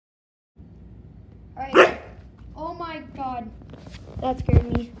Alright. Oh my god. That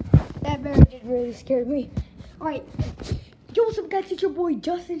scared me. That bear just really scared me. Alright. Yo, what's up guys? It's your boy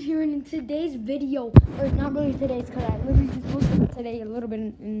Justin here, and in today's video, or not really today's, because I literally just posted it today a little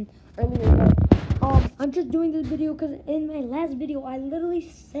bit earlier. I'm just doing this video because in my last video, I literally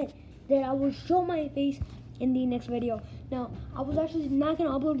said that I will show my face in the next video. Now, I was actually not going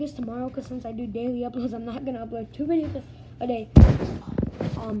to upload this tomorrow because since I do daily uploads, I'm not going to upload 2 videos a day.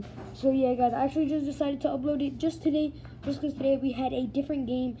 So yeah, guys, I actually just decided to upload it just today, just because today we had a different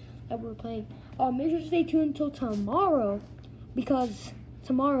game that we were playing. Make sure to stay tuned until tomorrow, because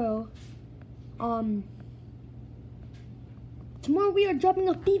tomorrow we are dropping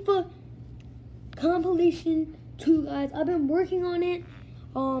a FIFA compilation 2, guys. I've been working on it.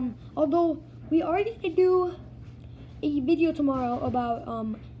 Although we are going to do a video tomorrow about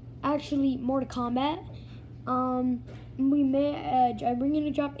actually Mortal Kombat. I'm going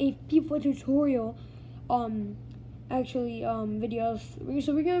to drop a FIFA tutorial videos.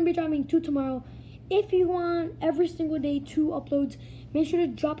 So we're going to be dropping 2 tomorrow. If you want every single day 2 uploads, make sure to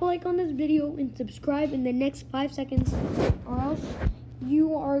drop a like on this video and subscribe in the next 5 seconds, or else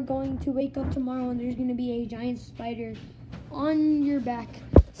you are going to wake up tomorrow and there's going to be a giant spider on your back.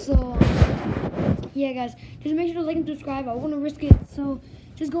 So yeah, guys, just make sure to like and subscribe. I want to risk it, so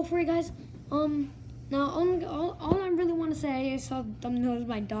just go for it, guys. Now all I really want to say, I saw the thumbnail is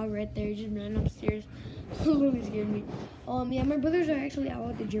my dog right there. He just ran upstairs. Literally scared me. Yeah, my brothers are actually out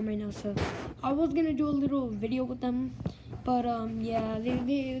at the gym right now, so I was gonna do a little video with them, but yeah,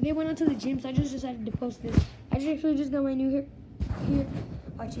 they went out to the gym, so I just decided to post this. I actually just got my new hair here.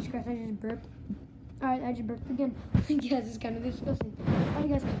 Oh Jesus Christ, I just burped. Alright, I just burped again. Yes, it's kind of disgusting. Alright,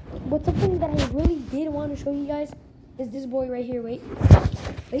 guys, but something that I really did want to show you guys is this boy right here. Wait.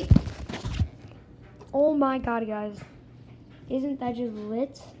 Oh my god, guys, isn't that just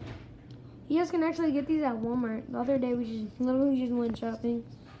lit? You guys can actually get these at Walmart. The other day we literally went shopping,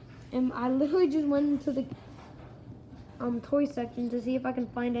 and I literally just went into the toy section to see if I can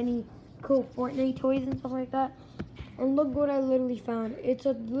find any cool Fortnite toys and stuff like that. And look what I literally found. It's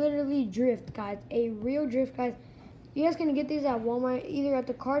a literally drift, guys. A real drift, guys. You guys can get these at Walmart, either at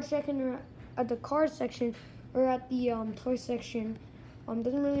the card section or at the the toy section.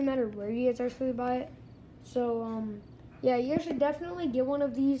 Doesn't really matter where you guys actually buy it. So yeah, you guys should definitely get one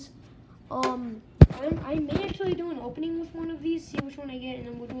of these. I may actually do an opening with one of these, see which one I get, and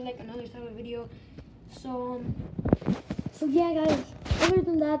then we'll do like another type of video. So yeah, guys, other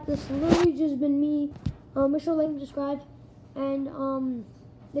than that, this literally just been me. Make sure to like and subscribe, and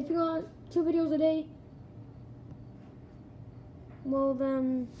if you want 2 videos a day, well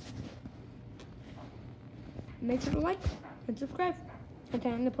then make sure to like and subscribe and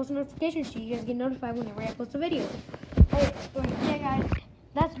turn on the post notifications so you guys get notified whenever I post a video. Alright, so yeah, guys,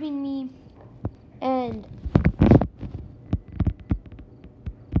 that's been me, and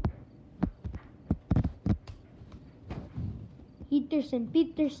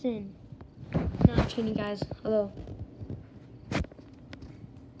Peterson. No, I'm cheating, guys. Hello.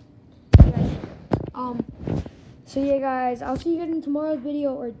 Guys. So yeah, guys, I'll see you guys in tomorrow's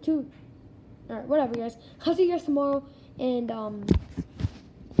video, or 2. Alright, whatever, guys. I'll see you guys tomorrow, and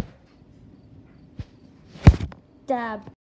dab.